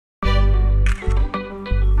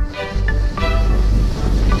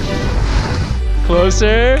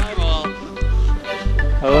closer.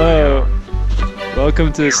 Hello.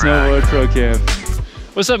 Welcome to the Snowboard Pro Camp.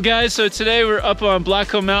 What's up, guys? So today we're up on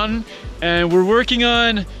Blackcomb Mountain and we're working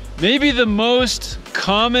on maybe the most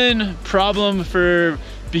common problem for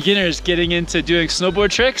beginners getting into doing snowboard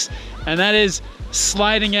tricks, and that is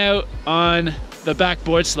sliding out on the back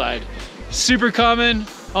board slide. Super common.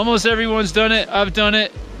 Almost everyone's done it. I've done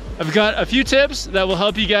it. I've got a few tips that will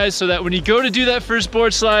help you guys so that when you go to do that first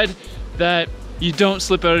board slide, that you don't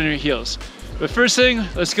slip out on your heels. But first thing,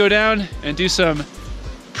 let's go down and do some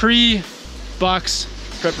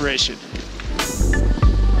pre-box preparation. Let's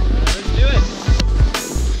do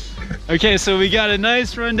it. Okay, so we got a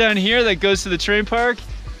nice run down here that goes to the train park,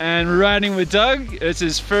 and we're riding with Doug.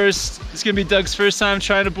 It's gonna be Doug's first time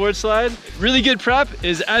trying to board slide. Really good prep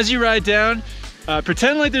is as you ride down,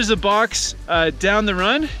 pretend like there's a box down the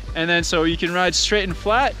run, and then so you can ride straight and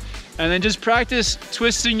flat, and then just practice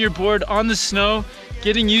twisting your board on the snow,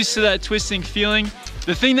 getting used to that twisting feeling.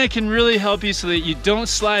 The thing that can really help you so that you don't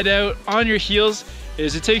slide out on your heels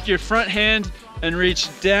is to take your front hand and reach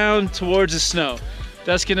down towards the snow.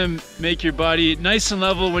 That's gonna make your body nice and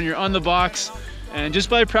level when you're on the box, and just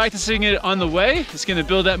by practicing it on the way, it's gonna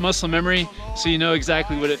build that muscle memory so you know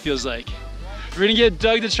exactly what it feels like. We're gonna get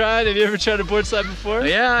Doug to try it. Have you ever tried a board slide before?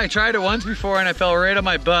 Yeah, I tried it once before and I fell right on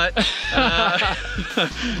my butt.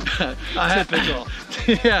 Typical.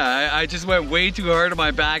 Yeah, I just went way too hard on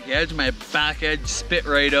my back edge. My back edge spit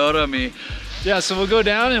right out on me. Yeah, so we'll go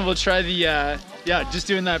down and we'll try the, just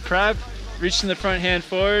doing that prep, reaching the front hand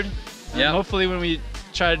forward. Yeah. Hopefully when we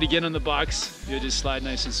try it again on the box, you'll just slide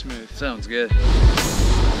nice and smooth. Sounds good.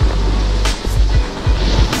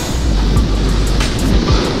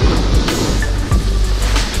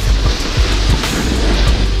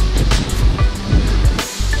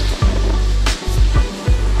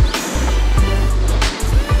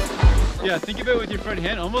 Yeah, think of it with your front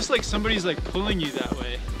hand, almost like somebody's like pulling you that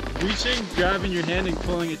way. Reaching, grabbing your hand and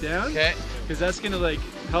pulling it down. Okay. Because that's gonna like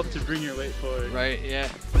help to bring your weight forward. Right, yeah.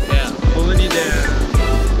 Yeah. Pulling you down.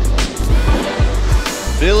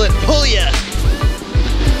 Feel it, pull ya!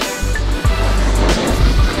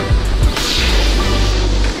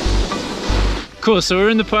 Cool, so we're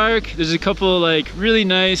in the park. There's a couple like really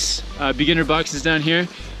nice beginner boxes down here.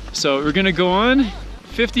 So we're gonna go on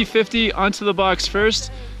 50-50 onto the box first.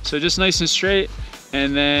 So just nice and straight,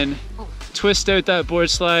 and then twist out that board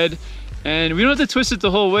slide. And we don't have to twist it the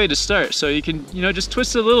whole way to start. So you can, just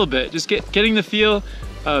twist it a little bit. Just getting the feel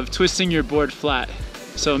of twisting your board flat.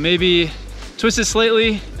 So maybe twist it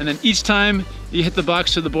slightly, and then each time you hit the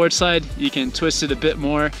box for the board slide, you can twist it a bit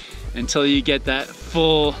more until you get that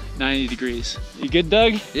full 90 degrees. You good,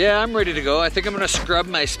 Doug? Yeah, I'm ready to go. I think I'm gonna scrub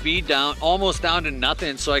my speed down, almost down to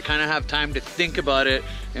nothing, so I kind of have time to think about it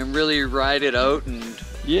and really ride it out. And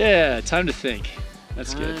yeah, time to think.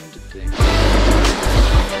 That's good. Time to think.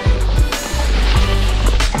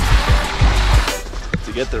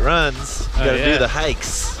 To get the runs, you gotta do the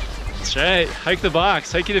hikes. That's right. Hike the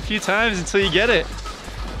box. Hike it a few times until you get it.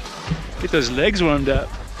 Get those legs warmed up.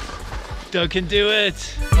 Doug can do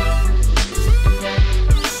it.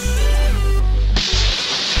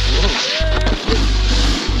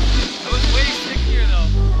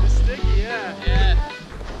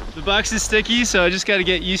 The box is sticky, so I just got to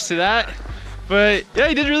get used to that. But yeah,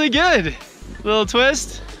 you did really good. Little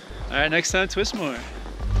twist. All right, next time, twist more.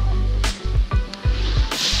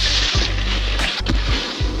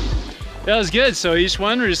 That was good. So each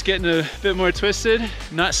one, we're just getting a bit more twisted,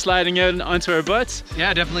 not sliding out onto our butts.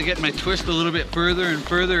 Yeah, definitely getting my twist a little bit further and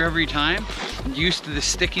further every time. I'm used to the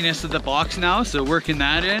stickiness of the box now, so working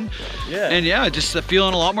that in. Yeah. And yeah, just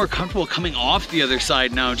feeling a lot more comfortable coming off the other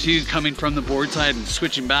side now too, coming from the board side and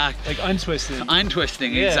switching back. Like untwisting.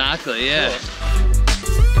 Untwisting, yeah. Exactly, yeah. Cool.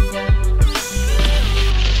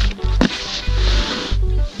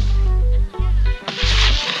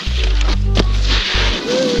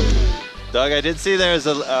 Doug, I did see there was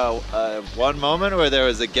a one moment where there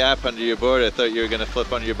was a gap under your board. I thought you were gonna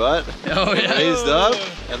flip on your butt. Oh yeah. Raised up,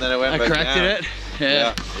 and then it went back down. I corrected it.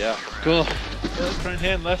 Yeah. Yeah. Cool. Front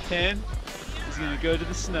hand, left hand is gonna go to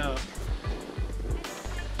the snow.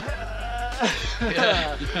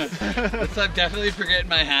 Yeah. I'm definitely forgetting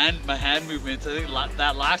my hand movements. I think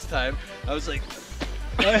that last time I was like.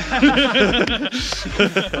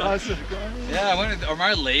 Awesome. Yeah, I wanted. Are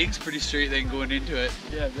my legs pretty straight then going into it?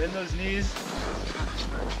 Yeah, bend those knees.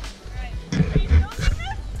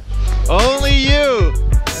 Only you.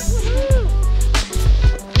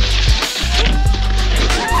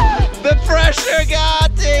 The pressure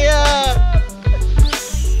got to you.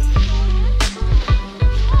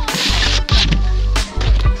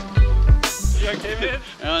 You okay, man?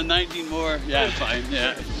 19 more. Yeah, fine.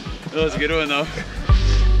 Yeah. That was a good one though.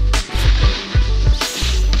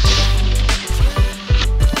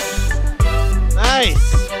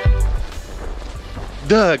 Nice.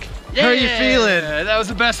 Doug, how are you feeling? That was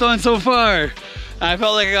the best one so far. I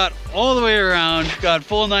felt like I got all the way around, got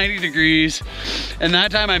full 90 degrees. And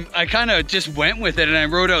that time I kind of just went with it and I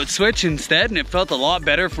rode out switch instead and it felt a lot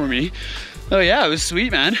better for me. Oh yeah, it was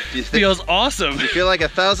sweet, man. Feels awesome. You feel like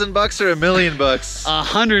 $1,000 or $1 million?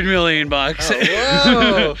 $100 million. Oh,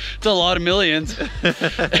 whoa. It's a lot of millions.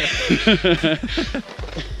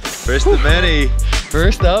 First of many.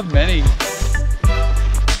 First of many.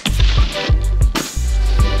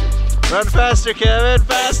 Run faster, Kevin,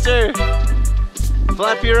 faster.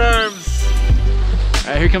 Flap your arms.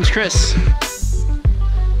 All right, here comes Chris.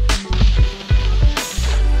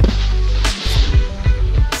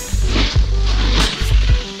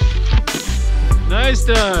 Nice,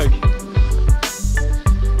 Doug.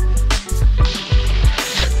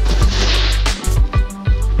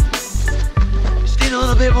 Just need a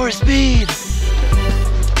little bit more speed.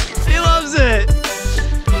 He loves it.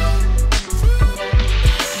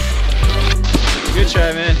 Good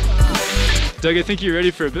try, man. Doug, I think you're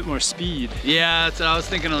ready for a bit more speed. Yeah, that's what I was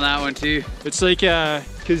thinking on that one too. It's like,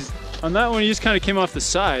 cause on that one you just kind of came off the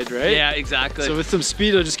side, right? Yeah, exactly. So with some speed,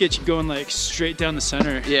 it'll just get you going like straight down the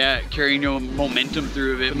center. Yeah, carrying your momentum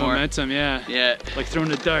through a bit more. Momentum, yeah. Yeah. Like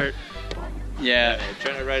throwing a dart. Yeah.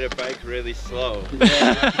 Trying to ride a bike really slow.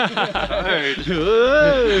 Hard.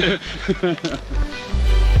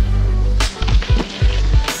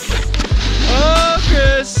 Oh,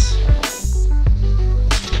 Chris.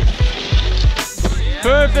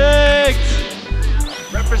 Perfect!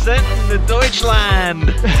 Representing the Deutschland!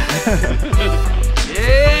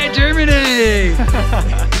 Yeah, Germany!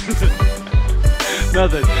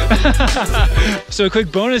 Nothing. So a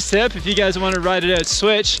quick bonus tip, if you guys want to ride it out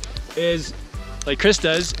switch, is like Chris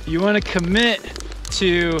does, you want to commit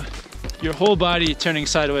to your whole body turning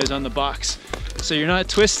sideways on the box. So you're not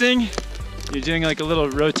twisting, you're doing like a little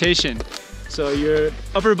rotation. So your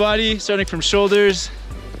upper body, starting from shoulders,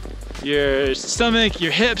 your stomach,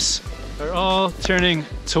 your hips are all turning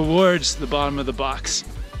towards the bottom of the box.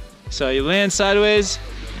 So you land sideways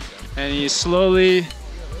and you slowly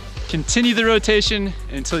continue the rotation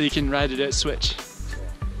until you can ride it out switch.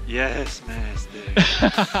 Yes, master.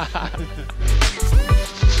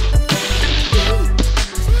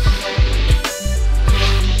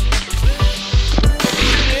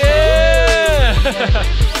 Yeah!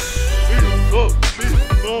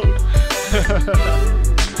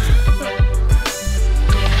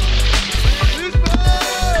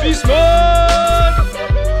 Beast mode!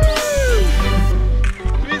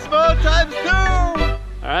 Beast mode times 2!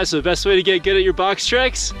 Alright, so the best way to get good at your box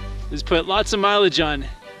tricks is put lots of mileage on.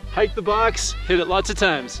 Hike the box, hit it lots of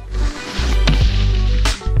times.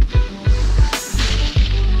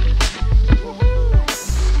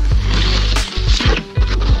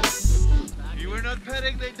 You were not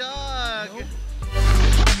petting the dog! Nope.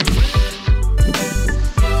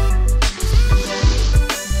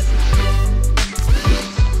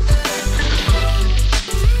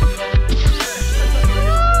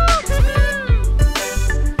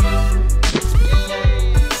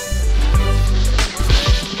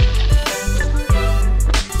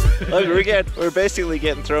 Look, we're basically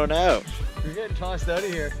getting thrown out. We're getting tossed out of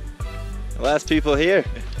here. The last people here.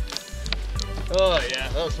 Oh yeah,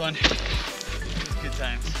 that was fun. Good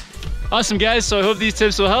times. Awesome, guys, so I hope these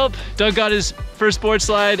tips will help. Doug got his first board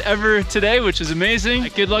slide ever today, which is amazing.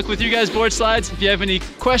 Good luck with you guys board slides. If you have any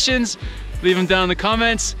questions, leave them down in the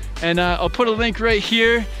comments. And I'll put a link right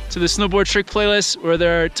here to the snowboard trick playlist where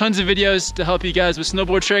there are tons of videos to help you guys with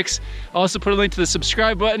snowboard tricks. I'll also put a link to the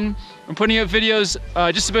subscribe button. I'm putting out videos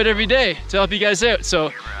just about every day to help you guys out.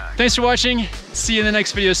 So thanks for watching. See you in the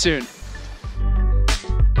next video soon.